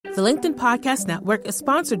The LinkedIn Podcast Network is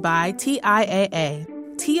sponsored by TIAA.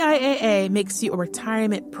 TIAA makes you a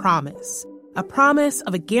retirement promise, a promise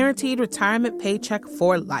of a guaranteed retirement paycheck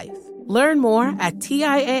for life. Learn more at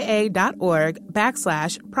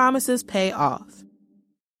TIAA.org/promises pay off.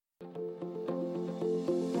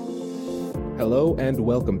 Hello and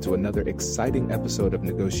welcome to another exciting episode of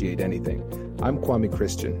Negotiate Anything. I'm Kwame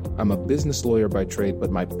Christian. I'm a business lawyer by trade,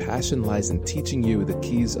 but my passion lies in teaching you the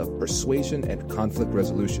keys of persuasion and conflict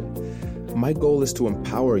resolution. My goal is to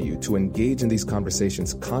empower you to engage in these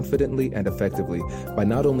conversations confidently and effectively by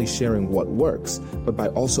not only sharing what works, but by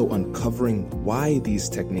also uncovering why these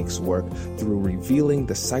techniques work through revealing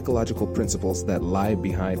the psychological principles that lie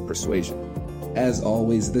behind persuasion. As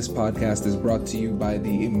always, this podcast is brought to you by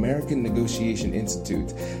the American Negotiation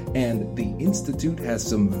Institute, and the Institute has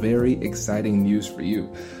some very exciting news for you.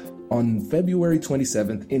 On February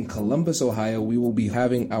 27th in Columbus, Ohio, we will be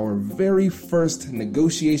having our very first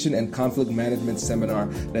negotiation and conflict management seminar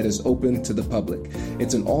that is open to the public.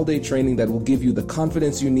 It's an all-day training that will give you the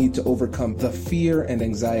confidence you need to overcome the fear and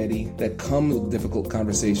anxiety that come with difficult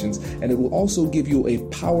conversations, and it will also give you a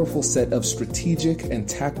powerful set of strategic and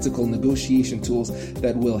tactical negotiation tools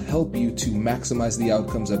that will help you to maximize the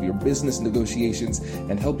outcomes of your business negotiations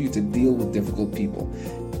and help you to deal with difficult people.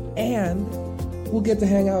 And we'll get to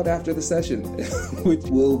hang out after the session, which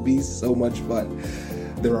will be so much fun.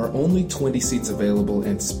 There are only 20 seats available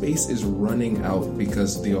and space is running out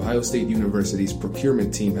because the Ohio State University's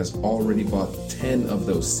procurement team has already bought 10 of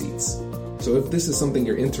those seats. So if this is something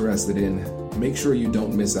you're interested in, make sure you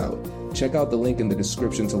don't miss out. Check out the link in the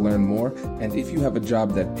description to learn more, and if you have a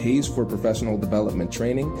job that pays for professional development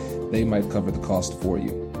training, they might cover the cost for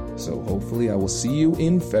you. So hopefully I will see you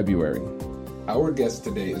in February. Our guest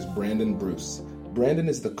today is Brandon Bruce. Brandon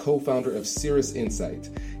is the co-founder of Cirrus Insight.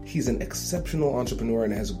 He's an exceptional entrepreneur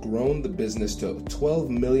and has grown the business to $12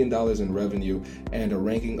 million in revenue and a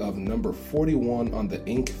ranking of number 41 on the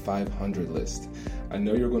Inc. 500 list. I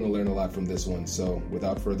know you're going to learn a lot from this one, so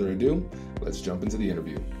without further ado, let's jump into the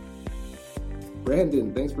interview.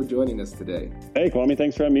 Brandon, thanks for joining us today. Hey, Kwame,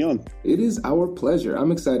 thanks for having me on. It is our pleasure.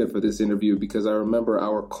 I'm excited for this interview because I remember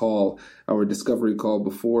our discovery call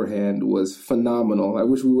beforehand was phenomenal. I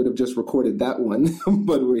wish we would have just recorded that one,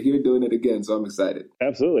 but we're here doing it again, so I'm excited.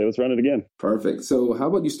 Absolutely. Let's run it again. Perfect. So how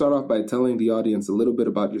about you start off by telling the audience a little bit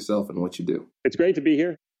about yourself and what you do? It's great to be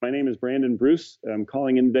here. My name is Brandon Bruce. I'm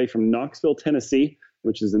calling in today from Knoxville, Tennessee,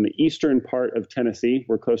 which is in the eastern part of Tennessee.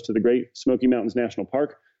 We're close to the Great Smoky Mountains National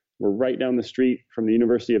Park. We're right down the street from the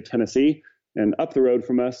University of Tennessee, and up the road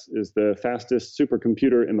from us is the fastest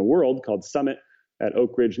supercomputer in the world called Summit at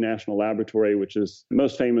Oak Ridge National Laboratory, which is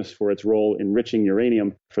most famous for its role enriching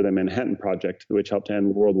uranium for the Manhattan Project, which helped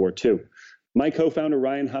end World War II. My co-founder,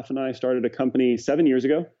 Ryan Huff, and I started a company 7 years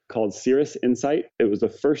ago called Cirrus Insight. It was the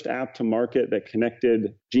first app to market that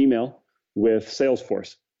connected Gmail with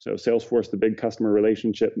Salesforce. So Salesforce, the big customer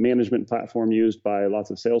relationship management platform used by lots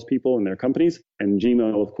of salespeople in their companies, and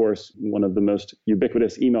Gmail, of course, one of the most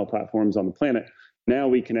ubiquitous email platforms on the planet. Now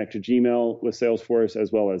we connect to Gmail with Salesforce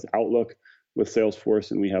as well as Outlook with Salesforce,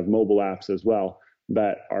 and we have mobile apps as well.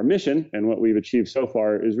 But our mission and what we've achieved so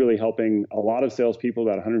far is really helping a lot of salespeople,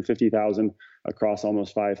 about 150,000 across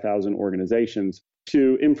almost 5,000 organizations,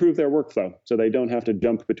 to improve their workflow so they don't have to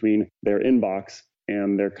jump between their inbox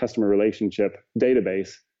and their customer relationship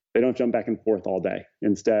database. They don't jump back and forth all day.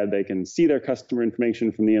 Instead, they can see their customer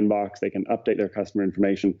information from the inbox. They can update their customer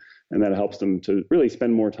information, and that helps them to really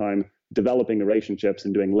spend more time developing the relationships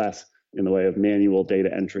and doing less in the way of manual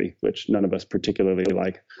data entry, which none of us particularly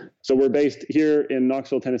like. So we're based here in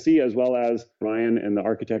Knoxville, Tennessee, as well as Ryan and the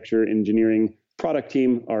architecture, engineering, product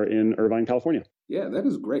team are in Irvine, California. Yeah, that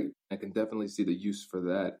is great. I can definitely see the use for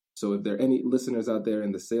that. So if there are any listeners out there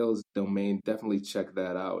in the sales domain, definitely check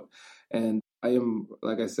that out. And I am,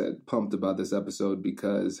 like I said, pumped about this episode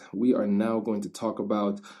because we are now going to talk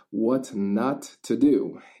about what not to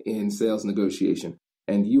do in sales negotiation.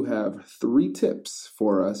 And you have 3 tips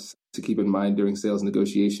for us to keep in mind during sales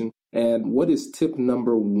negotiation. And what is tip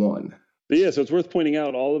number 1? Yeah, so it's worth pointing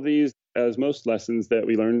out all of these, as most lessons that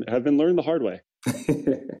we learned, have been learned the hard way.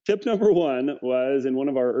 Tip number 1 was in one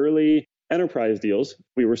of our early enterprise deals,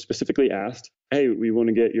 we were specifically asked, hey, we want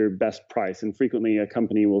to get your best price. And frequently a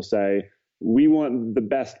company will say, we want the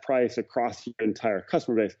best price across your entire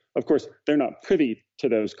customer base. Of course, they're not privy to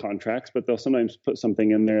those contracts, but they'll sometimes put something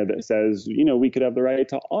in there that says, we could have the right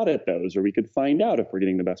to audit those, or we could find out if we're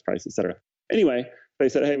getting the best price, et cetera. Anyway, they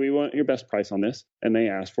said, hey, we want your best price on this. And they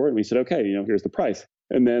asked for it. And we said, okay, here's the price.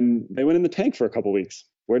 And then they went in the tank for a couple of weeks.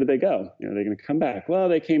 Where did they go? They're going to come back. Well,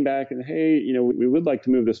 they came back and, hey, we would like to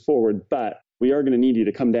move this forward, but we are going to need you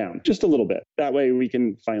to come down just a little bit. That way we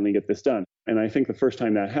can finally get this done. And I think the first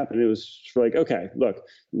time that happened, it was like, okay, look,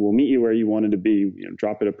 we'll meet you where you wanted to be,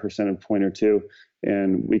 drop it a percentage point or two,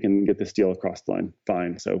 and we can get this deal across the line.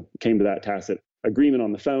 Fine. So came to that tacit agreement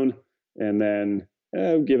on the phone, and then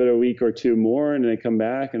give it a week or two more, and they come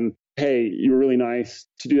back and, hey, you were really nice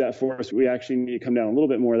to do that for us. We actually need to come down a little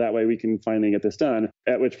bit more. That way we can finally get this done.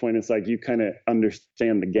 At which point it's like you kind of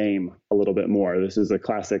understand the game a little bit more. This is a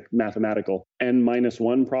classic mathematical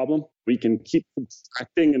n-1 problem. We can keep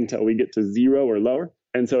subtracting until we get to 0 or lower.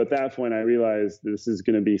 And so at that point, I realized this is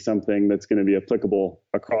going to be something that's going to be applicable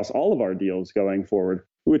across all of our deals going forward,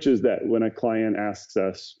 which is that when a client asks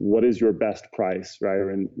us, what is your best price, right?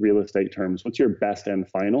 Or in real estate terms, what's your best and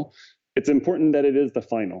final? It's important that it is the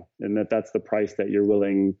final and that that's the price that you're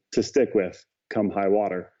willing to stick with come high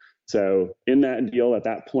water. So in that deal at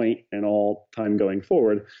that point and all time going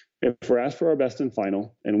forward, if we're asked for our best and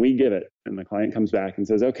final and we give it and the client comes back and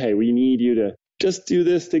says, okay, we need you to just do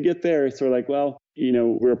this to get there. So we're like, well,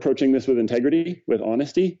 we're approaching this with integrity, with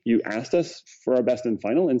honesty. You asked us for our best and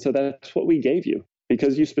final. And so that's what we gave you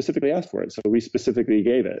because you specifically asked for it. So we specifically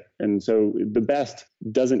gave it. And so the best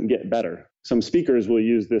doesn't get better. Some speakers will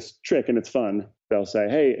use this trick and it's fun. They'll say,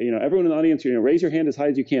 hey, everyone in the audience, raise your hand as high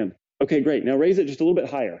as you can. Okay, great. Now raise it just a little bit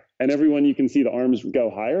higher. And everyone, you can see the arms go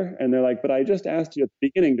higher. And they're like, but I just asked you at the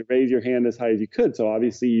beginning to raise your hand as high as you could. So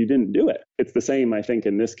obviously you didn't do it. It's the same, I think,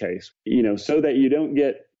 in this case, so that you don't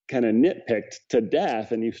get kind of nitpicked to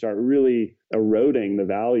death and you start really eroding the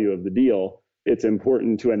value of the deal. It's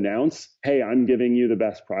important to announce, hey, I'm giving you the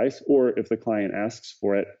best price. Or if the client asks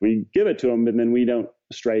for it, we give it to them, but then we don't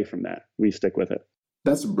stray from that. We stick with it.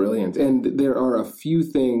 That's brilliant. And there are a few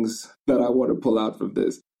things that I want to pull out from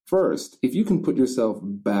this. First, if you can put yourself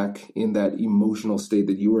back in that emotional state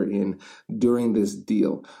that you were in during this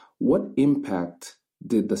deal, what impact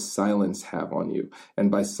did the silence have on you?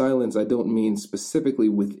 And by silence, I don't mean specifically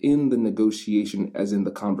within the negotiation as in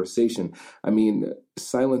the conversation. I mean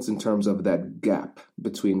silence in terms of that gap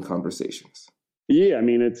between conversations. Yeah,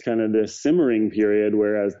 it's kind of this simmering period,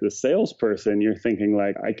 whereas the salesperson, you're thinking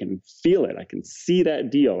like, I can feel it. I can see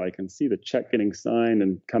that deal. I can see the check getting signed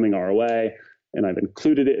and coming our way. And I've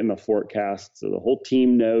included it in the forecast. So the whole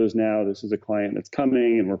team knows now this is a client that's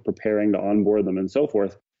coming and we're preparing to onboard them and so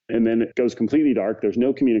forth. And then it goes completely dark. There's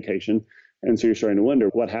no communication. And so you're starting to wonder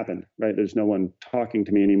what happened, right? There's no one talking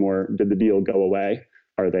to me anymore. Did the deal go away?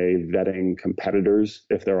 Are they vetting competitors,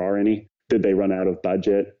 if there are any? Did they run out of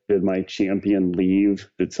budget? Did my champion leave?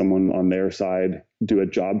 Did someone on their side do a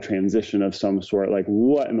job transition of some sort? Like,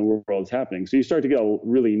 what in the world is happening? So you start to get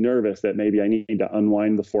really nervous that maybe I need to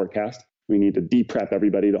unwind the forecast. We need to de-prep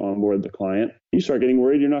everybody to onboard the client. You start getting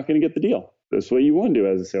worried you're not going to get the deal. That's what you want to do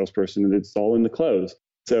as a salesperson, and it's all in the close.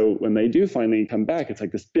 So when they do finally come back, it's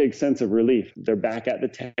like this big sense of relief. They're back at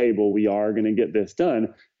the table. We are going to get this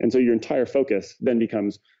done. And so your entire focus then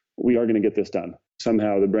becomes, we are going to get this done.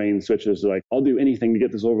 Somehow the brain switches like, I'll do anything to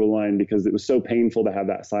get this over the line because it was so painful to have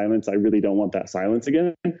that silence. I really don't want that silence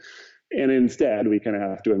again. And instead, we kind of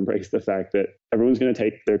have to embrace the fact that everyone's going to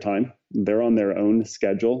take their time. They're on their own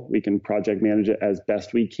schedule. We can project manage it as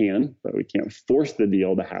best we can, but we can't force the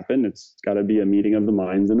deal to happen. It's got to be a meeting of the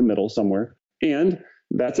minds in the middle somewhere. And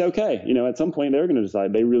that's okay. At some point, they're going to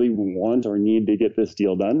decide they really want or need to get this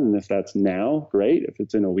deal done. And if that's now, great. If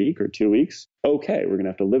it's in a week or 2 weeks, okay, we're going to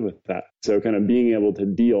have to live with that. So kind of being able to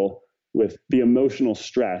deal with the emotional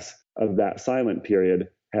stress of that silent period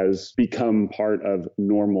has become part of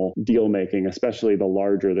normal deal making, especially the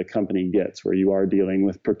larger the company gets, where you are dealing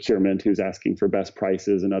with procurement who's asking for best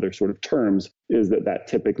prices and other sort of terms, is that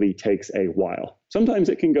typically takes a while. Sometimes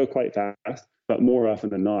it can go quite fast, but more often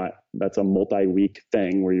than not, that's a multi-week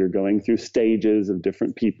thing where you're going through stages of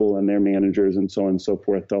different people and their managers and so on and so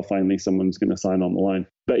forth till finally someone's going to sign on the line.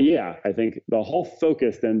 But yeah, I think the whole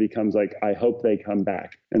focus then becomes like, I hope they come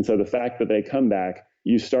back. And so the fact that they come back,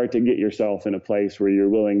 you start to get yourself in a place where you're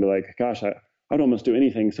willing to like, gosh, I'd almost do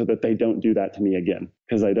anything so that they don't do that to me again,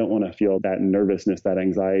 because I don't want to feel that nervousness, that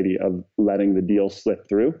anxiety of letting the deal slip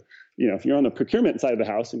through. If you're on the procurement side of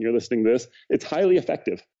the house and you're listening to this, it's highly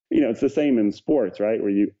effective. It's the same in sports, right? Where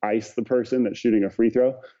you ice the person that's shooting a free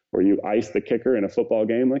throw, or you ice the kicker in a football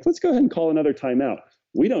game. Like, let's go ahead and call another timeout.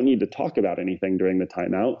 We don't need to talk about anything during the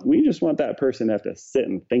timeout. We just want that person to have to sit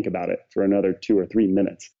and think about it for another 2 or 3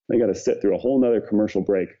 minutes. They got to sit through a whole nother commercial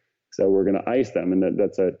break. So we're going to ice them. And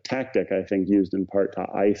that's a tactic, I think, used in part to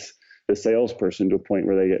ice the salesperson to a point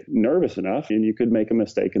where they get nervous enough and you could make a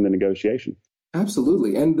mistake in the negotiation.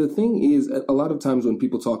 Absolutely. And the thing is, a lot of times when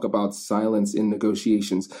people talk about silence in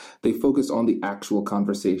negotiations, they focus on the actual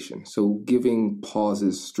conversation. So giving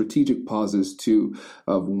pauses, strategic pauses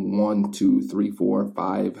of 1, 2, 3, 4,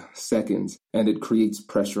 5 seconds, and it creates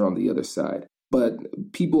pressure on the other side.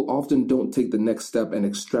 But people often don't take the next step and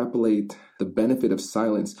extrapolate the benefit of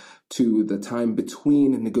silence to the time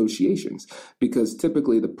between negotiations, because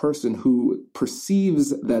typically the person who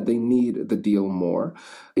perceives that they need the deal more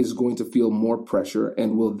is going to feel more pressure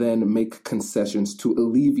and will then make concessions to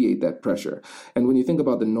alleviate that pressure. And when you think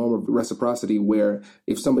about the norm of reciprocity, where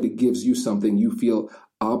if somebody gives you something, you feel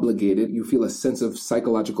obligated, you feel a sense of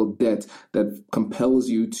psychological debt that compels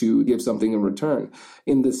you to give something in return.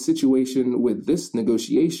 In the situation with this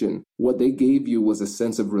negotiation, what they gave you was a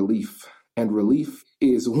sense of relief. And relief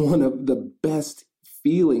is one of the best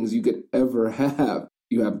feelings you could ever have.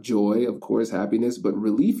 You have joy, of course, happiness, but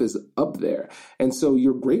relief is up there. And so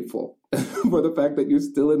you're grateful for the fact that you're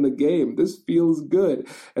still in the game. This feels good.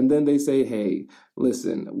 And then they say, hey,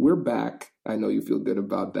 listen, we're back. I know you feel good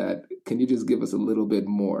about that. Can you just give us a little bit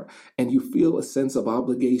more? And you feel a sense of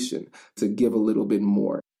obligation to give a little bit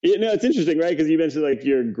more. You know, it's interesting, right? Because you mentioned like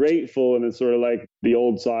you're grateful, and it's sort of like the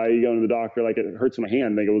old saw, you go to the doctor, like it hurts my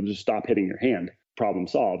hand. They go, well, just stop hitting your hand. Problem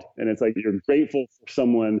solved. And it's like you're grateful for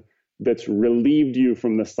someone that's relieved you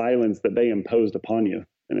from the silence that they imposed upon you.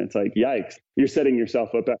 And it's like, yikes, you're setting yourself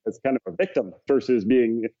up as kind of a victim versus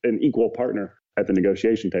being an equal partner at the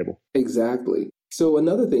negotiation table. Exactly. So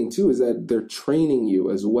another thing, too, is that they're training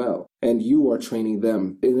you as well, and you are training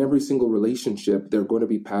them. In every single relationship, there are going to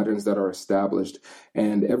be patterns that are established.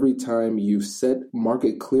 And every time you mark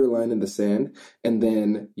a clear line in the sand, and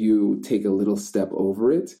then you take a little step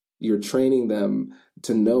over it, you're training them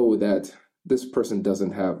to know that this person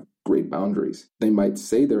doesn't have great boundaries. They might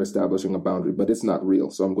say they're establishing a boundary, but it's not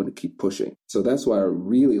real. So I'm going to keep pushing. So that's why I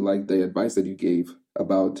really like the advice that you gave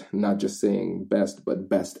about not just saying best, but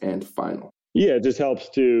best and final. Yeah, it just helps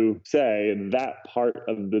to say that part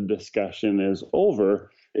of the discussion is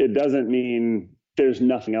over. It doesn't mean there's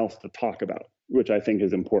nothing else to talk about, which I think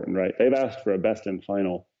is important, right? They've asked for a best and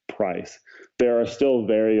final price. There are still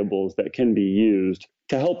variables that can be used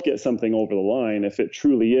to help get something over the line. If it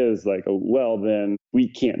truly is like, oh, well, then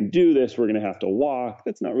we can't do this, we're going to have to walk.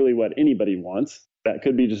 That's not really what anybody wants. That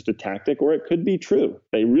could be just a tactic, or it could be true.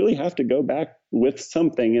 They really have to go back with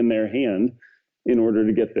something in their hand in order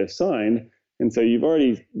to get this signed. And so you've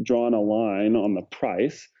already drawn a line on the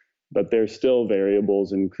price, but there's still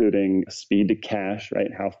variables, including speed to cash,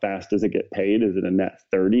 right? How fast does it get paid? Is it a net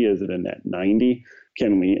 30? Is it a net 90?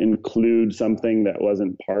 Can we include something that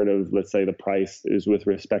wasn't part of, let's say the price is with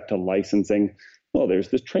respect to licensing? Well, there's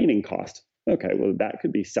this training cost. Okay, well, that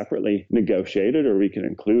could be separately negotiated, or we can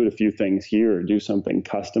include a few things here or do something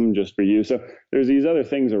custom just for you. So there's these other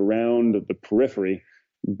things around the periphery,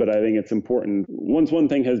 but I think it's important. Once one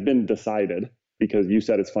thing has been decided, because you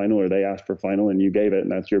said it's final or they asked for final and you gave it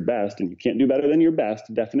and that's your best and you can't do better than your best,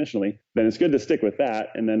 definitionally, then it's good to stick with that.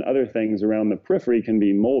 And then other things around the periphery can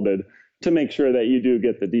be molded to make sure that you do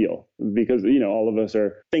get the deal. Because, you know, all of us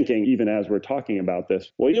are thinking, even as we're talking about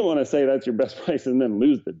this, well, you don't want to say that's your best price and then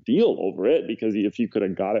lose the deal over it, because if you could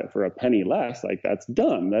have got it for a penny less, like that's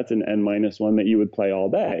dumb. That's an N-1 that you would play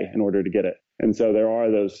all day in order to get it. And so there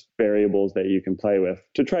are those variables that you can play with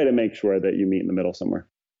to try to make sure that you meet in the middle somewhere.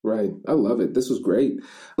 Right. I love it. This was great.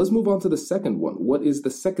 Let's move on to the second one. What is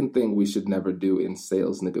the second thing we should never do in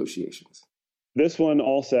sales negotiations? This one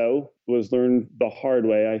also was learned the hard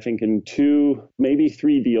way, I think, in 2, maybe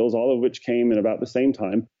 3 deals, all of which came in about the same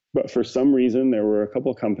time. But for some reason, there were a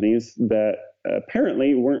couple of companies that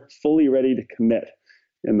apparently weren't fully ready to commit.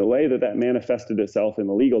 And the way that manifested itself in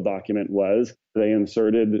the legal document was they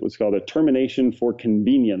inserted what's called a termination for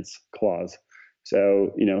convenience clause.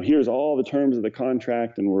 So, you know, here's all the terms of the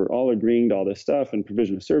contract, and we're all agreeing to all this stuff, and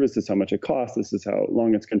provision of service is how much it costs, this is how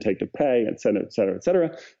long it's going to take to pay, et cetera, et cetera, et cetera.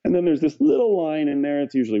 And then there's this little line in there,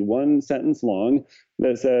 it's usually 1 sentence long,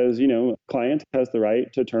 that says, you know, client has the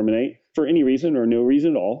right to terminate for any reason or no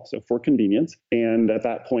reason at all, so for convenience. And at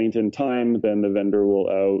that point in time, then the vendor will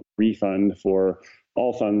owe refund for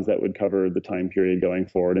all funds that would cover the time period going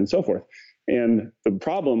forward and so forth. And the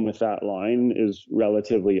problem with that line is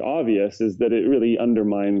relatively obvious, is that it really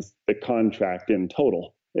undermines the contract in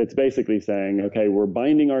total. It's basically saying, okay, we're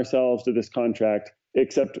binding ourselves to this contract,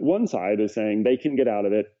 except one side is saying they can get out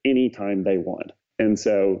of it anytime they want. And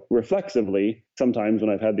so reflexively, sometimes when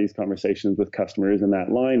I've had these conversations with customers and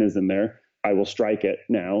that line is in there, I will strike it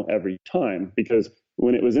now every time, because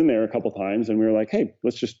when it was in there a couple times and we were like, hey,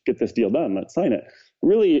 let's just get this deal done, let's sign it.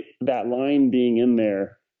 Really, that line being in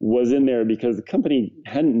there was in there because the company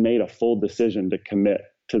hadn't made a full decision to commit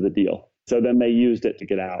to the deal. So then they used it to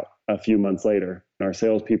get out a few months later. And our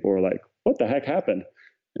salespeople were like, what the heck happened?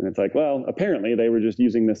 And it's like, well, apparently they were just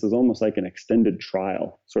using this as almost like an extended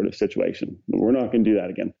trial sort of situation. We're not going to do that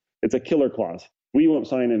again. It's a killer clause. We won't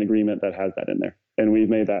sign an agreement that has that in there. And we've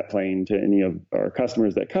made that plain to any of our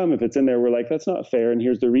customers that come. If it's in there, we're like, that's not fair. And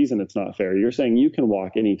here's the reason it's not fair. You're saying you can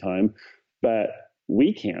walk anytime, but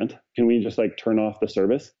we can't. Can we just like turn off the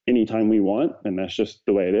service anytime we want? And that's just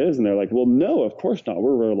the way it is. And they're like, well, no, of course not.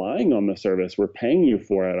 We're relying on the service. We're paying you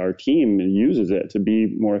for it. Our team uses it to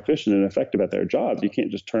be more efficient and effective at their jobs. You can't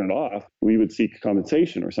just turn it off. We would seek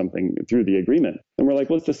compensation or something through the agreement. And we're like,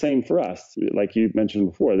 well, it's the same for us. Like you mentioned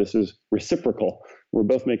before, this is reciprocal. We're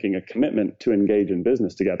both making a commitment to engage in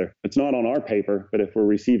business together. It's not on our paper, but if we're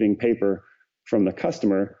receiving paper from the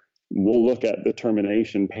customer, we'll look at the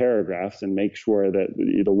termination paragraphs and make sure that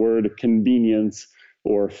the word convenience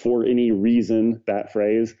or for any reason, that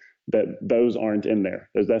phrase, that those aren't in there.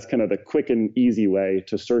 That's kind of the quick and easy way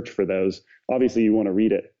to search for those. Obviously, you want to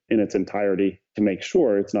read it in its entirety to make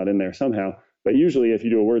sure it's not in there somehow. But usually if you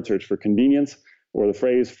do a word search for convenience or the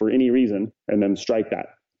phrase for any reason, and then strike that,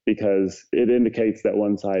 because it indicates that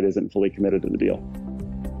one side isn't fully committed to the deal.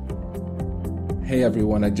 Hey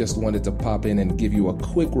everyone, I just wanted to pop in and give you a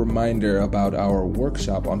quick reminder about our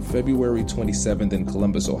workshop on February 27th in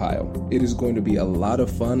Columbus, Ohio. It is going to be a lot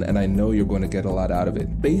of fun and I know you're going to get a lot out of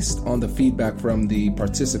it. Based on the feedback from the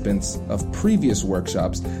participants of previous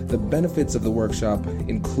workshops, the benefits of the workshop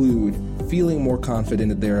include feeling more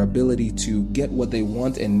confident in their ability to get what they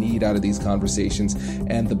want and need out of these conversations,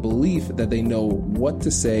 and the belief that they know what to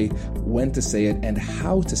say, when to say it, and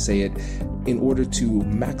how to say it in order to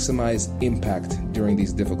maximize impact during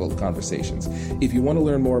these difficult conversations. If you want to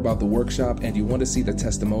learn more about the workshop and you want to see the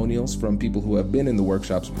testimonials from people who have been in the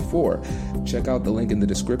workshops before, check out the link in the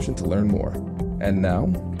description to learn more. And now,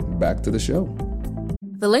 back to the show.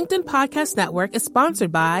 The LinkedIn Podcast Network is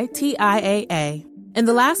sponsored by TIAA. In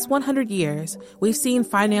the last 100 years, we've seen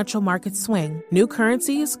financial markets swing, new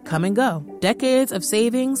currencies come and go, decades of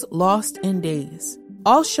savings lost in days,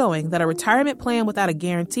 all showing that a retirement plan without a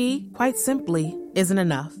guarantee, quite simply, isn't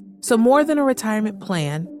enough. So more than a retirement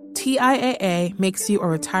plan, TIAA makes you a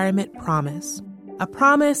retirement promise. A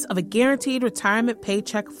promise of a guaranteed retirement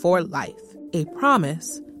paycheck for life. A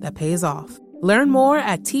promise that pays off. Learn more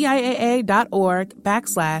at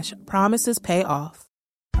TIAA.org/promisespayoff.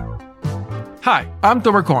 Hi, I'm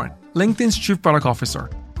Tomer Cohen, LinkedIn's Chief Product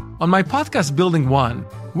Officer. On my podcast, Building One,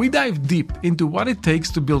 we dive deep into what it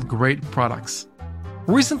takes to build great products.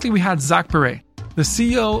 Recently, we had Zach Perret, the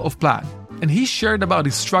CEO of Plaid, and he shared about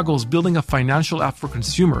his struggles building a financial app for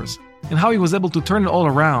consumers and how he was able to turn it all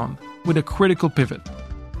around with a critical pivot.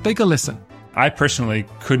 Take a listen. I personally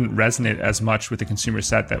couldn't resonate as much with the consumer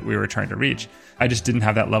set that we were trying to reach. I just didn't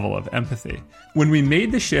have that level of empathy. When we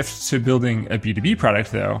made the shift to building a B2B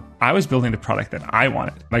product, though, I was building the product that I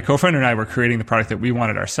wanted. My co-founder and I were creating the product that we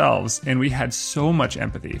wanted ourselves, and we had so much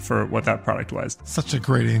empathy for what that product was. Such a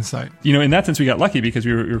great insight. You know, in that sense, we got lucky because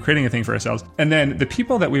we were creating a thing for ourselves. And then the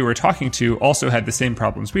people that we were talking to also had the same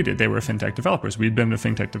problems we did. They were fintech developers. We'd been a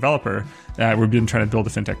fintech developer. We've been trying to build a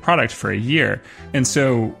fintech product for a year. And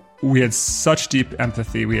so we had such deep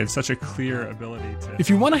empathy. We had such a clear ability to...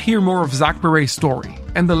 If you want to hear more of Zach Perret's story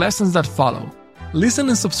and the lessons that follow, listen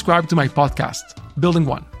and subscribe to my podcast, Building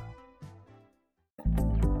One.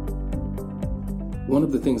 One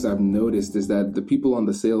of the things I've noticed is that the people on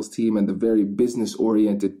the sales team and the very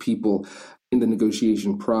business-oriented people in the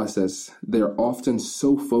negotiation process, they're often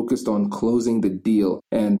so focused on closing the deal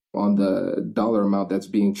and on the dollar amount that's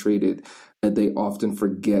being traded that they often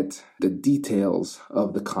forget the details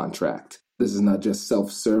of the contract. This is not just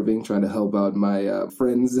self-serving, trying to help out my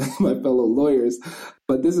friends, my fellow lawyers,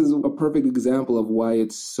 but this is a perfect example of why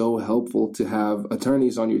it's so helpful to have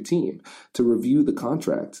attorneys on your team to review the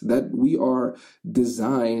contract, that we are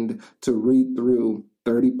designed to read through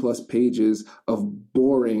 30 plus pages of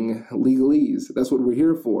boring legalese. That's what we're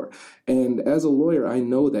here for. And as a lawyer, I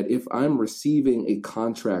know that if I'm receiving a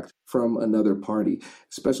contract from another party,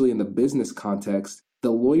 especially in the business context, the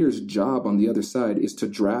lawyer's job on the other side is to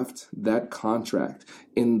draft that contract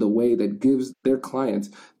in the way that gives their client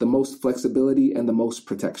the most flexibility and the most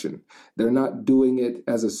protection. They're not doing it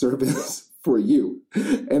as a service for you.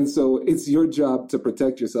 And so it's your job to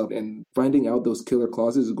protect yourself, and finding out those killer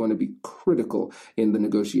clauses is going to be critical in the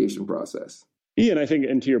negotiation process. Yeah, and I think,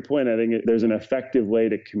 and to your point, I think there's an effective way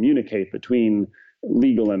to communicate between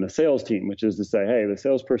legal and the sales team, which is to say, hey, the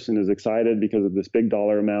salesperson is excited because of this big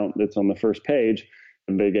dollar amount that's on the first page,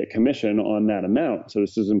 and they get commission on that amount. So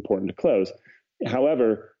this is important to close.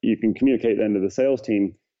 However, you can communicate then to the sales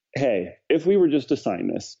team, hey, if we were just to sign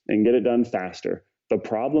this and get it done faster, the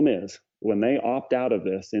problem is when they opt out of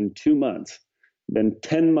this in 2 months, then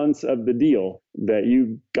 10 months of the deal that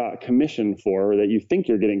you got commission for, or that you think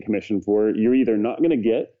you're getting commission for, you're either not going to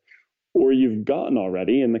get, or you've gotten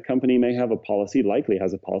already, and the company may have a policy, likely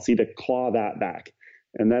has a policy, to claw that back.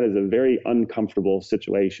 And that is a very uncomfortable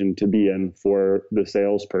situation to be in for the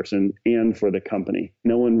salesperson and for the company.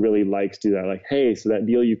 No one really likes to do that. Like, hey, so that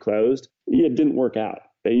deal you closed, it didn't work out.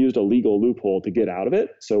 They used a legal loophole to get out of it.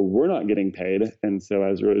 So we're not getting paid. And so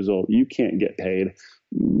as a result, you can't get paid.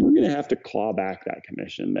 We're going to have to claw back that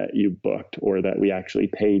commission that you booked, or that we actually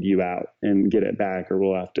paid you out, and get it back, or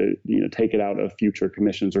we'll have to, take it out of future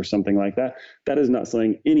commissions or something like that. That is not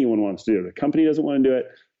something anyone wants to do. The company doesn't want to do it.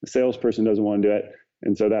 The salesperson doesn't want to do it.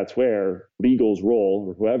 And so that's where legal's role,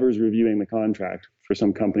 or whoever's reviewing the contract, for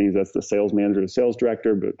some companies, that's the sales manager, the sales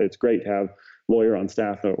director, but it's great to have a lawyer on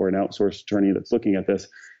staff or an outsourced attorney that's looking at this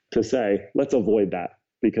to say, let's avoid that,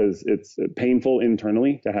 because it's painful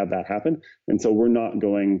internally to have that happen. And so we're not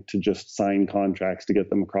going to just sign contracts to get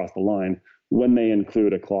them across the line when they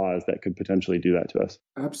include a clause that could potentially do that to us.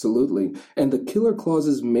 Absolutely. And the killer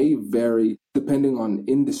clauses may vary depending on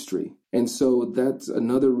industry. And so that's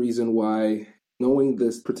another reason why knowing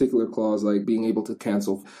this particular clause, like being able to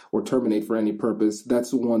cancel or terminate for any purpose,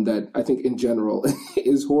 that's one that I think in general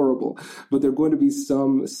is horrible. But there are going to be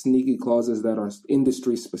some sneaky clauses that are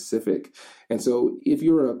industry specific. And so if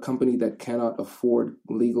you're a company that cannot afford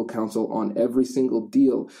legal counsel on every single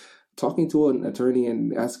deal, talking to an attorney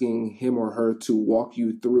and asking him or her to walk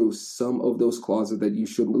you through some of those clauses that you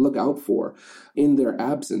should look out for in their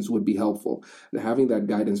absence would be helpful. Having that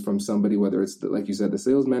guidance from somebody, whether it's, like you said, the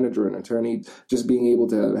sales manager, an attorney, just being able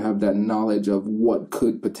to have that knowledge of what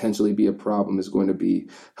could potentially be a problem is going to be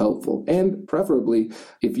helpful. And preferably,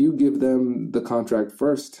 if you give them the contract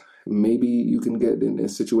first, maybe you can get in a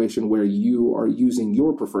situation where you are using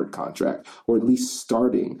your preferred contract, or at least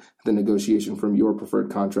starting the negotiation from your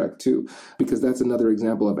preferred contract too, because that's another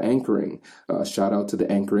example of anchoring. Shout out to the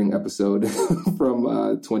anchoring episode from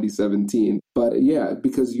 2017. But yeah,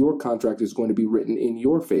 because your contract is going to be written in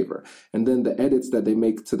your favor. And then the edits that they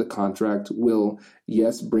make to the contract will,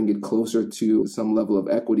 yes, bring it closer to some level of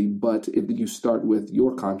equity. But if you start with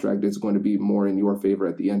your contract, it's going to be more in your favor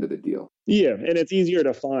at the end of the deal. Yeah, and it's easier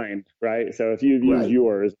to find, right? So if you've used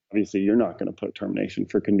yours, obviously you're not going to put termination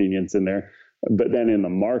for convenience in there. But then in the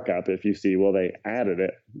markup, if you see, well, they added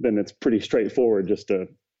it, then it's pretty straightforward just to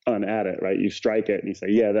unadd it, right? You strike it and you say,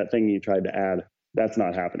 yeah, that thing you tried to add, that's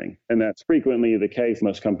not happening. And that's frequently the case.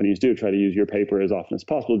 Most companies do try to use your paper as often as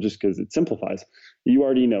possible just because it simplifies. You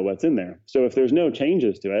already know what's in there. So if there's no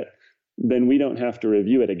changes to it, then we don't have to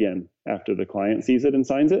review it again after the client sees it and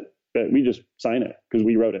signs it. But we just sign it because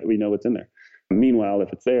we wrote it. We know what's in there. Meanwhile,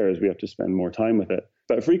 if it's theirs, we have to spend more time with it.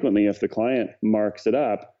 But frequently, if the client marks it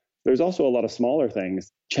up, there's also a lot of smaller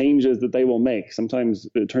things, changes that they will make. Sometimes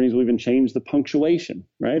the attorneys will even change the punctuation,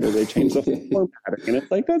 right? Or they change the formatting. And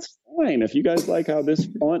it's like, that's fine. If you guys like how this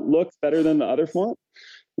font looks better than the other font,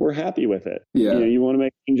 we're happy with it. Yeah. You want to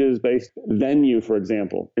make changes based venue, for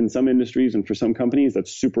example. In some industries and for some companies,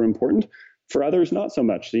 that's super important. For others, not so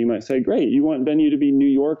much. So you might say, great, you want venue to be New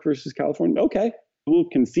York versus California? Okay, we'll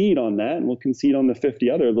concede on that, and we'll concede on the 50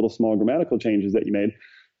 other little small grammatical changes that you made.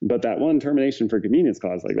 But that one termination for convenience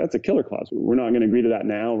clause, like that's a killer clause. We're not going to agree to that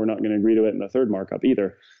now. We're not going to agree to it in the third markup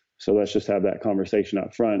either. So let's just have that conversation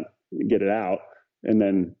up front, get it out, and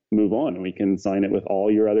then move on. And we can sign it with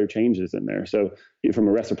all your other changes in there. So from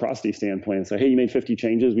a reciprocity standpoint, say, hey, you made 50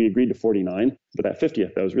 changes. We agreed to 49, but that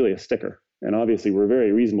 50th, that was really a sticker. And obviously, we're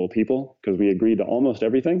very reasonable people because we agreed to almost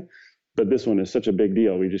everything. But this one is such a big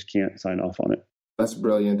deal, we just can't sign off on it. That's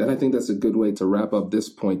brilliant. And I think that's a good way to wrap up this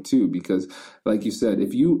point, too, because like you said,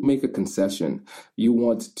 if you make a concession, you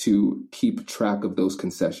want to keep track of those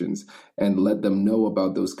concessions and let them know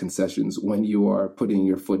about those concessions when you are putting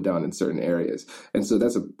your foot down in certain areas. And so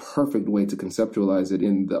that's a perfect way to conceptualize it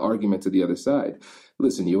in the argument to the other side.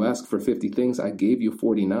 Listen, you asked for 50 things. I gave you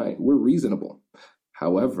 49. We're reasonable.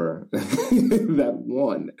 However, that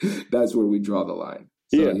one, that's where we draw the line.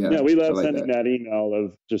 So, yeah, we love sending that email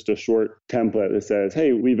of just a short template that says,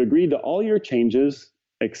 hey, we've agreed to all your changes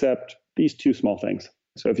except these two small things.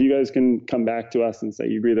 So if you guys can come back to us and say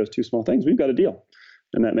you agree to those two small things, we've got a deal.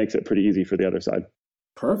 And that makes it pretty easy for the other side.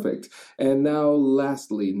 Perfect. And now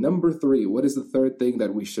lastly, number 3, what is the third thing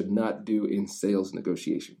that we should not do in sales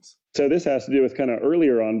negotiations? So this has to do with kind of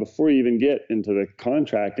earlier on, before you even get into the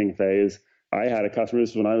contracting phase. I had a customer, this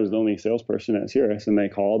is when I was the only salesperson at Cirrus, and they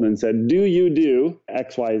called and said, do you do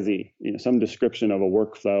XYZ? Some description of a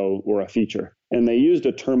workflow or a feature. And they used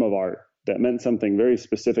a term of art that meant something very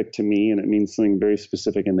specific to me, and it means something very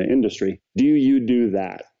specific in the industry. Do you do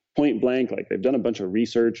that? point blank, like they've done a bunch of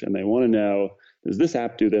research and they want to know, does this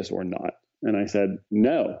app do this or not? And I said,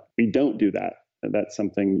 no, we don't do that. That's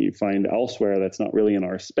something you find elsewhere that's not really in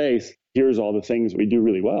our space. Here's all the things we do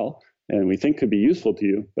really well and we think could be useful to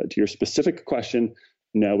you. But to your specific question,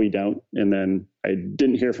 no, we don't. And then I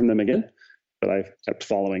didn't hear from them again, but I kept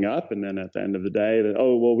following up. And then at the end of the day,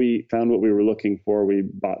 we found what we were looking for. We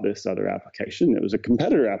bought this other application. It was a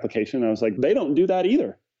competitor application. I was like, they don't do that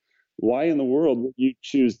either. Why in the world would you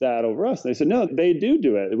choose that over us? And they said, no, they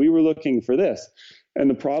do it. We were looking for this. And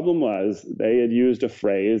the problem was they had used a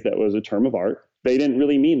phrase that was a term of art. They didn't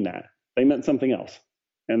really mean that. They meant something else.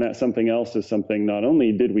 And that something else is something not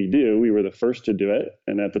only did we do, we were the first to do it.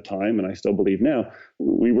 And at the time, and I still believe now,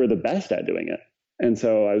 we were the best at doing it. And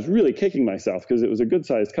so I was really kicking myself because it was a good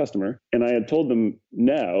sized customer. And I had told them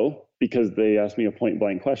no, because they asked me a point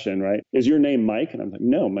blank question, right? Is your name Mike? And I'm like,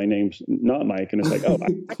 no, my name's not Mike. And it's like, oh, I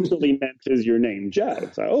actually meant, is your name Jed?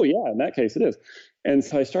 It's like, oh yeah, in that case it is. And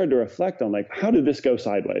so I started to reflect on like, how did this go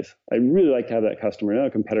sideways? I really like to have that customer. Now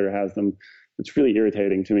a competitor has them. It's really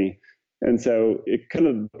irritating to me. And so it kind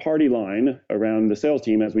of party line around the sales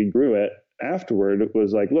team as we grew it afterward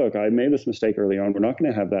was like, look, I made this mistake early on. We're not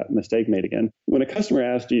going to have that mistake made again. When a customer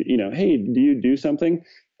asks you, hey, do you do something?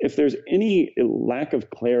 If there's any lack of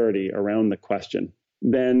clarity around the question,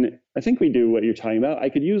 then I think we do what you're talking about. I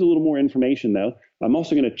could use a little more information though. I'm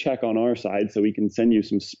also going to check on our side so we can send you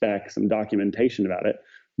some specs, some documentation about it.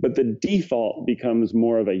 But the default becomes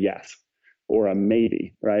more of a yes or a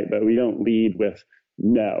maybe, right? But we don't lead with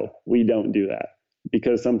no, we don't do that.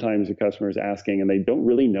 Because sometimes the customer is asking and they don't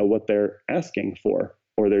really know what they're asking for,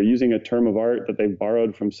 or they're using a term of art that they've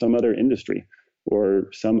borrowed from some other industry or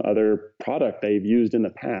some other product they've used in the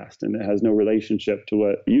past, and it has no relationship to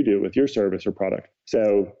what you do with your service or product.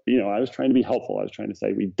 So, I was trying to be helpful. I was trying to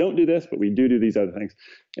say, we don't do this, but we do these other things.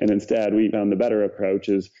 And instead, we found the better approach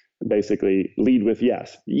is basically lead with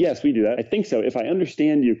yes. Yes, we do that. I think so. If I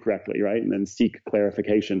understand you correctly, right? And then seek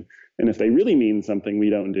clarification. And if they really mean something we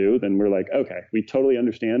don't do, then we're like, okay, we totally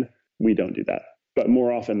understand. We don't do that. But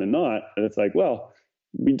more often than not, it's like, well,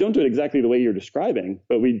 we don't do it exactly the way you're describing,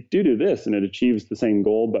 but we do this and it achieves the same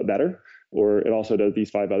goal, but better. Or it also does these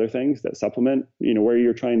 5 other things that supplement, where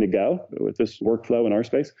you're trying to go with this workflow in our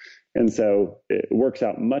space. And so it works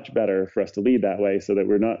out much better for us to lead that way so that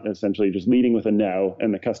we're not essentially just leading with a no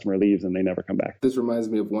and the customer leaves and they never come back. This reminds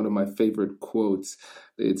me of one of my favorite quotes.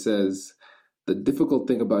 It says, the difficult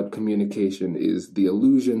thing about communication is the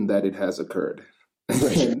illusion that it has occurred.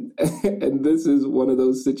 And this is one of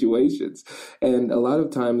those situations. And a lot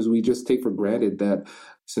of times we just take for granted that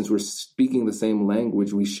since we're speaking the same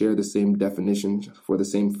language, we share the same definitions for the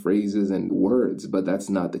same phrases and words, but that's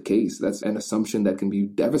not the case. That's an assumption that can be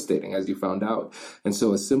devastating, as you found out. And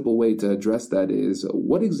so a simple way to address that is,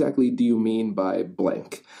 what exactly do you mean by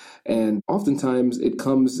blank? And oftentimes it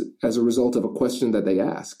comes as a result of a question that they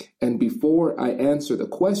ask. And before I answer the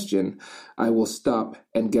question, I will stop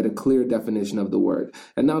and get a clear definition of the word.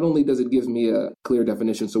 And not only does it give me a clear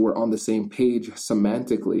definition so we're on the same page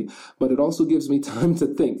semantically, but it also gives me time to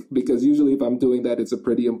think, because usually if I'm doing that, it's a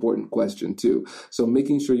pretty important question too. So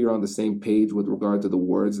making sure you're on the same page with regard to the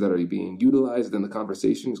words that are being utilized in the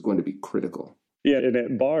conversation is going to be critical. Yeah, and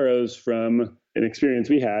it borrows from an experience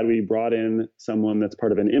we had. We brought in someone that's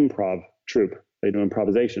part of an improv troupe. They do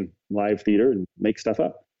improvisation, live theater, and make stuff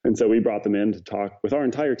up. And so we brought them in to talk with our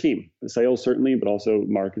entire team, sales certainly, but also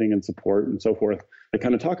marketing and support and so forth. They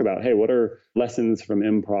kind of talk about, hey, what are lessons from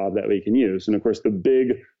improv that we can use? And of course, the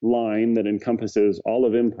big line that encompasses all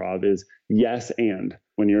of improv is yes and.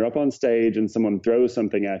 When you're up on stage and someone throws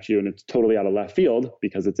something at you and it's totally out of left field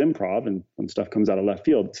because it's improv, and when stuff comes out of left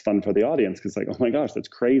field, it's fun for the audience because it's like, oh my gosh, that's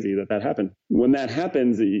crazy that happened. When that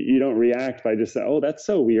happens, you don't react by just saying, oh, that's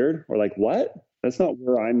so weird, or like, what? That's not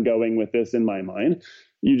where I'm going with this in my mind.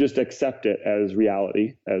 You just accept it as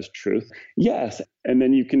reality, as truth. Yes. And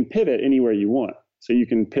then you can pivot anywhere you want. So you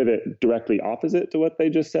can pivot directly opposite to what they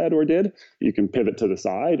just said or did. You can pivot to the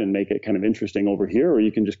side and make it kind of interesting over here, or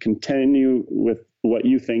you can just continue with what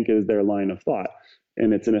you think is their line of thought.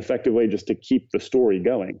 And it's an effective way just to keep the story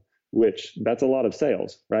going, which that's a lot of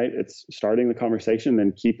sales, right? It's starting the conversation,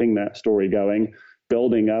 then keeping that story going,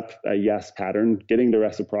 building up a yes pattern, getting the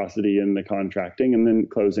reciprocity in the contracting, and then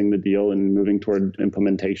closing the deal and moving toward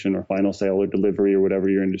implementation or final sale or delivery or whatever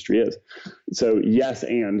your industry is. So yes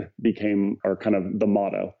and became our kind of the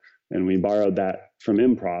motto. And we borrowed that from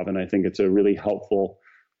improv. And I think it's a really helpful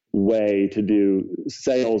way to do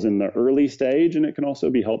sales in the early stage. And it can also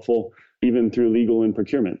be helpful even through legal and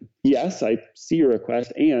procurement. Yes, I see your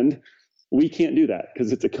request, and we can't do that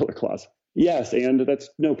because it's a killer clause. Yes, and that's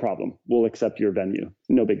no problem. We'll accept your venue.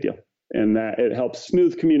 No big deal. And that it helps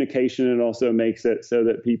smooth communication and also makes it so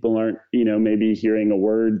that people aren't, maybe hearing a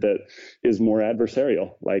word that is more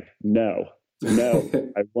adversarial, like no,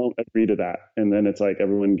 I won't agree to that. And then it's like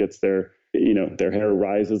everyone gets their hair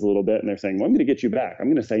rises a little bit and they're saying, well, I'm going to get you back. I'm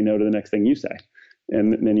going to say no to the next thing you say.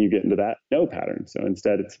 And then you get into that no pattern. So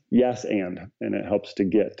instead it's yes, and it helps to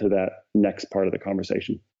get to that next part of the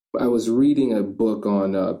conversation. I was reading a book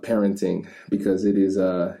on parenting because it is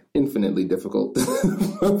infinitely difficult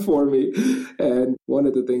for me. And one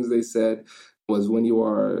of the things they said was when you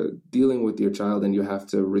are dealing with your child and you have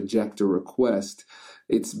to reject a request,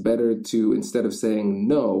 it's better to, instead of saying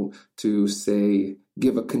no, to say,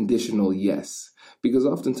 give a conditional yes. Because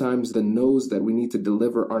oftentimes the no's that we need to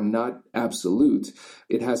deliver are not absolute.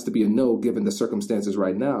 It has to be a no given the circumstances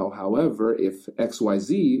right now. However, if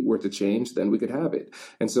XYZ were to change, then we could have it.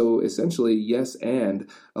 And so essentially, yes and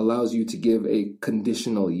allows you to give a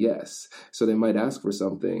conditional yes. So they might ask for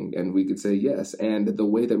something and we could say yes. And the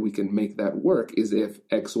way that we can make that work is if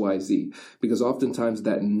XYZ. Because oftentimes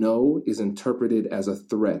that no is interpreted as a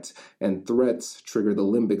threat. And threats trigger the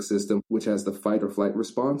limbic system, which has the fight or flight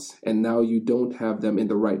response. And now you don't have them in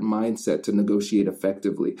the right mindset to negotiate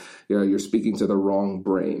effectively. You're speaking to the wrong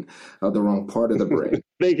brain, the wrong part of the brain.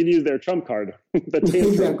 They can use their trump card.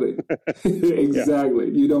 Exactly. Exactly.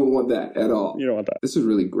 Yeah. You don't want that at all. You don't want that. This is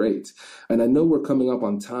really great. And I know we're coming up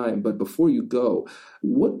on time, but before you go,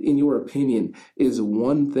 what, in your opinion, is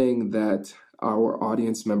one thing that our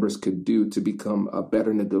audience members could do to become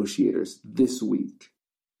better negotiators this week?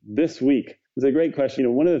 This week? It's a great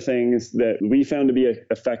question. One of the things that we found to be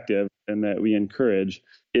effective and that we encourage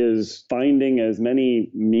is finding as many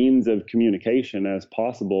means of communication as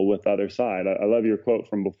possible with the other side. I love your quote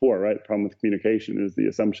from before, right? The problem with communication is the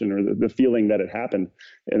assumption or the feeling that it happened,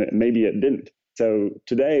 and maybe it didn't. So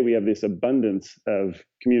today we have this abundance of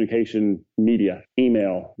communication media,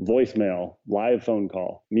 email, voicemail, live phone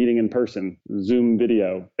call, meeting in person, Zoom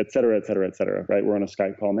video, et cetera, right? We're on a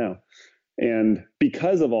Skype call now. And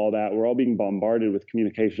because of all that, we're all being bombarded with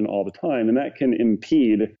communication all the time. And that can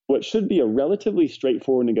impede what should be a relatively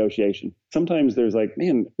straightforward negotiation. Sometimes there's like,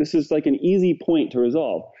 man, this is like an easy point to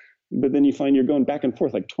resolve. But then you find you're going back and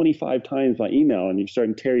forth like 25 times by email and you start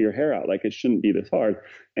to tear your hair out like it shouldn't be this hard.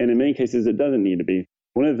 And in many cases, it doesn't need to be.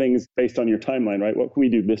 One of the things based on your timeline, right? What can we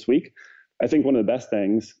do this week? I think one of the best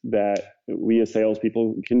things that we as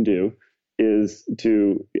salespeople can do is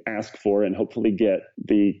to ask for and hopefully get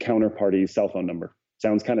the counterparty's cell phone number.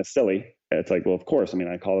 Sounds kind of silly. It's like, well, of course. I mean,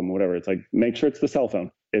 I call them whatever. It's like, make sure it's the cell phone.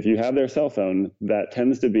 If you have their cell phone, that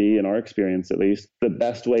tends to be, in our experience at least, the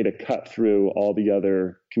best way to cut through all the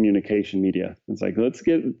other communication media. It's like, let's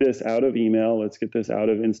get this out of email. Let's get this out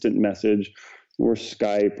of instant message or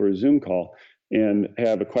Skype or Zoom call. And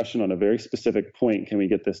have a question on a very specific point. Can we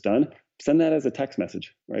get this done? Send that as a text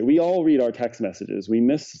message, right? We all read our text messages. We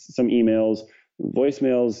miss some emails,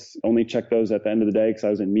 voicemails, only check those at the end of the day because I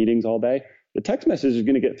was in meetings all day. The text message is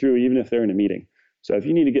going to get through even if they're in a meeting. So if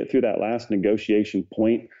you need to get through that last negotiation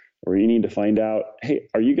point, or you need to find out, hey,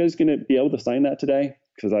 are you guys going to be able to sign that today?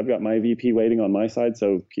 Because I've got my VP waiting on my side.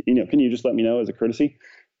 So, can you just let me know as a courtesy?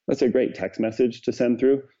 That's a great text message to send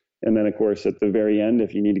through. And then, of course, at the very end,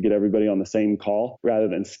 if you need to get everybody on the same call, rather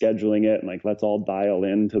than scheduling it and like, let's all dial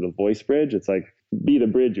in to the voice bridge, it's like, be the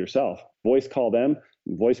bridge yourself. Voice call them,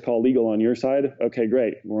 voice call legal on your side. Okay,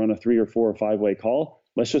 great. We're on a 3 or 4 or 5 way call.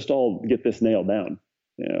 Let's just all get this nailed down.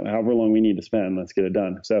 However long we need to spend, let's get it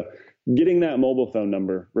done. So getting that mobile phone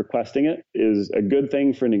number, requesting it is a good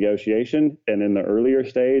thing for negotiation. And in the earlier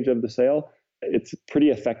stage of the sale, it's a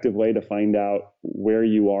pretty effective way to find out where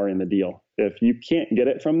you are in the deal. If you can't get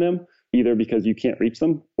it from them, either because you can't reach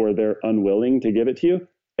them or they're unwilling to give it to you,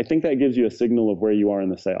 I think that gives you a signal of where you are in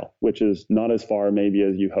the sale, which is not as far maybe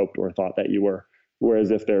as you hoped or thought that you were.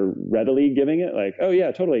 Whereas if they're readily giving it, like, oh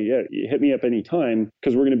yeah, totally, yeah, you hit me up anytime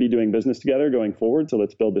because we're going to be doing business together going forward, so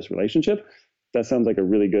let's build this relationship. That sounds like a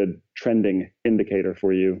really good trending indicator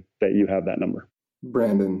for you that you have that number.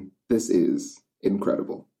 Brandon, this is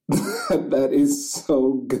incredible. That is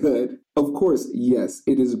so good. Of course, yes,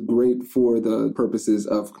 it is great for the purposes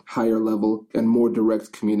of higher level and more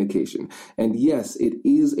direct communication. And yes, it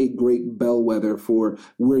is a great bellwether for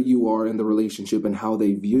where you are in the relationship and how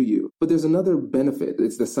they view you. But there's another benefit.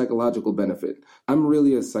 It's the psychological benefit. I'm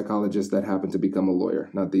really a psychologist that happened to become a lawyer,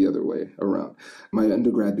 not the other way around. My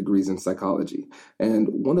undergrad degree is in psychology. And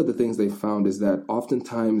one of the things they found is that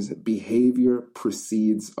oftentimes behavior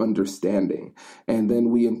precedes understanding. And then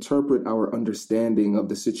we interpret our understanding of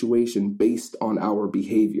the situation information based on our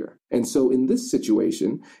behavior. And so in this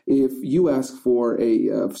situation, if you ask for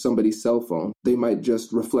somebody's cell phone, they might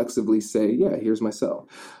just reflexively say, yeah, here's my cell.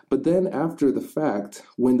 But then after the fact,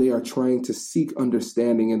 when they are trying to seek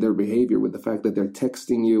understanding in their behavior with the fact that they're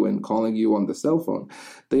texting you and calling you on the cell phone,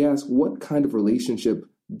 they ask, what kind of relationship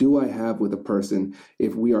do I have with a person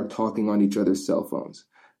if we are talking on each other's cell phones?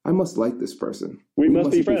 I must like this person. We must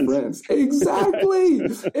be friends. Exactly.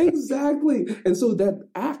 Exactly. And so that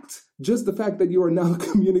act, just the fact that you are now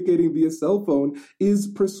communicating via cell phone, is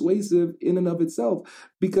persuasive in and of itself,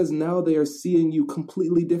 because now they are seeing you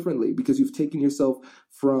completely differently, because you've taken yourself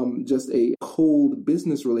from just a cold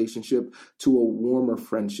business relationship to a warmer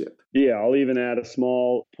friendship. Yeah, I'll even add a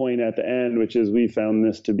small point at the end, which is we found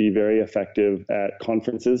this to be very effective at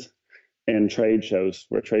conferences and trade shows,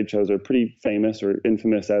 where trade shows are pretty famous or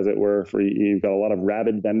infamous, as it were, for you've got a lot of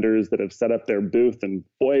rabid vendors that have set up their booth, and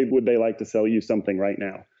boy, would they like to sell you something right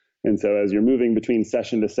now. And so as you're moving between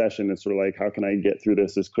session to session, it's sort of like, how can I get through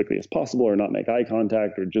this as quickly as possible, or not make eye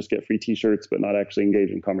contact, or just get free t-shirts, but not actually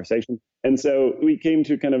engage in conversation. And so we came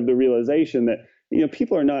to kind of the realization that,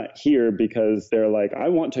 people are not here because they're like, I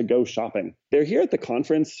want to go shopping. They're here at the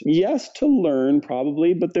conference, yes, to learn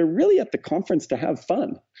probably, but they're really at the conference to have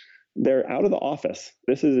fun. They're out of the office.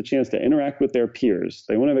 This is a chance to interact with their peers.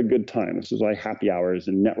 They want to have a good time. This is why happy hours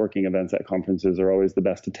and networking events at conferences are always the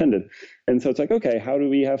best attended. And so it's like, okay, how do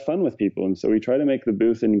we have fun with people? And so we try to make the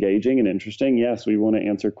booth engaging and interesting. Yes, we want to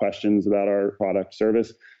answer questions about our product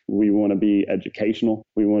service. We want to be educational.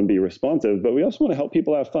 We want to be responsive, but we also want to help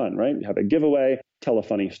people have fun, right? Have a giveaway, tell a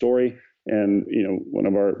funny story. And, one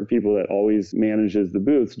of our people that always manages the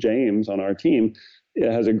booths, James, on our team,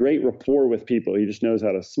 has a great rapport with people. He just knows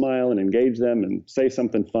how to smile and engage them and say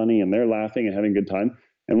something funny, and they're laughing and having a good time.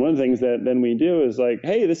 And one of the things that then we do is like,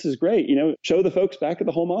 hey, this is great. Show the folks back at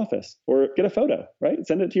the home office, or get a photo, right?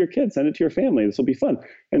 Send it to your kids, send it to your family. This will be fun.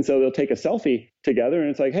 And so they'll take a selfie together, and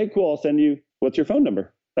it's like, hey, cool, I'll send you, what's your phone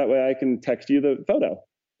number? That way I can text you the photo,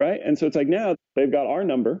 right? And so it's like, now they've got our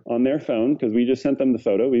number on their phone because we just sent them the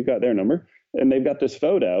photo. We've got their number, and they've got this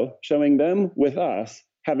photo showing them with us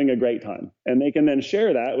having a great time. And they can then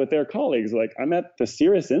share that with their colleagues. Like, I'm at the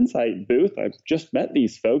Cirrus Insight booth. I've just met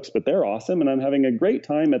these folks, but they're awesome. And I'm having a great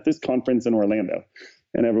time at this conference in Orlando.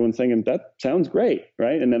 And everyone's saying, that sounds great,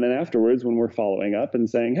 right? And then afterwards, when we're following up and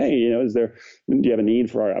saying, hey, do you have a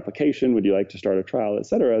need for our application? Would you like to start a trial, et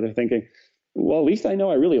cetera? They're thinking, well, at least I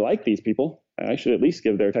know I really like these people. I should at least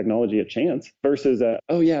give their technology a chance, versus,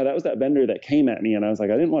 oh yeah, that was that vendor that came at me and I was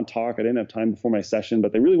like, I didn't want to talk. I didn't have time before my session,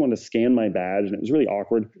 but they really wanted to scan my badge and it was really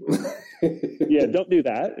awkward. Yeah, don't do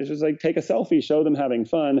that. It's just like, take a selfie, show them having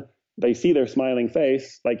fun. They see their smiling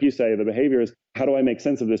face. Like you say, the behavior is, how do I make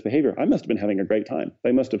sense of this behavior? I must have been having a great time.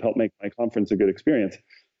 They must have helped make my conference a good experience,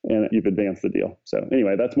 and you've advanced the deal. So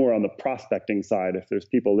anyway, that's more on the prospecting side. If there's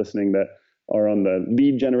people listening that are on the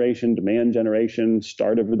lead generation, demand generation,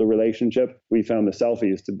 start of the relationship, we found the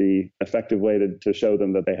selfies to be an effective way to show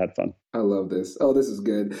them that they had fun. I love this. Oh, this is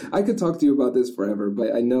good. I could talk to you about this forever,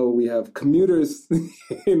 but I know we have commuters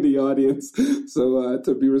in the audience. So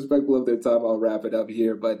to be respectful of their time, I'll wrap it up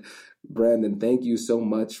here. But Brandon, thank you so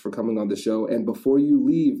much for coming on the show. And before you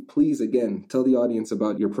leave, please, again, tell the audience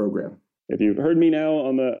about your program. If you've heard me now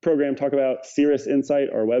on the program talk about Cirrus Insight,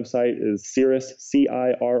 our website is Cirrus,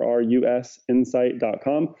 CIRRUS,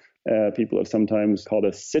 insight.com. People have sometimes called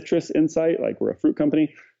us Citrus Insight, like we're a fruit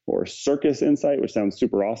company, or Circus Insight, which sounds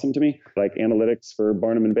super awesome to me, like analytics for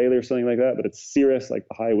Barnum and Bailey or something like that. But it's Cirrus, like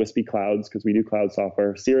the high wispy clouds, because we do cloud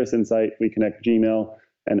software. Cirrus Insight, we connect Gmail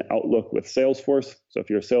and Outlook with Salesforce. So if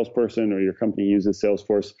you're a salesperson or your company uses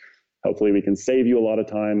Salesforce, hopefully we can save you a lot of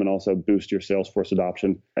time and also boost your Salesforce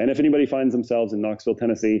adoption. And if anybody finds themselves in Knoxville,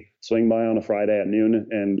 Tennessee, swing by on a Friday at noon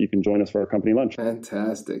and you can join us for our company lunch.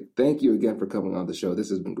 Fantastic. Thank you again for coming on the show. This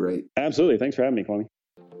has been great. Absolutely. Thanks for having me, Kwame.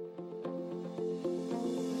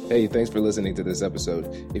 Hey, thanks for listening to this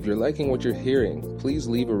episode. If you're liking what you're hearing, please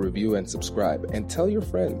leave a review and subscribe, and tell your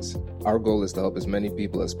friends. Our goal is to help as many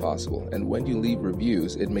people as possible, and when you leave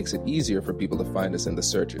reviews, it makes it easier for people to find us in the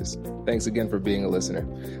searches. Thanks again for being a listener.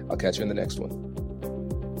 I'll catch you in the next one.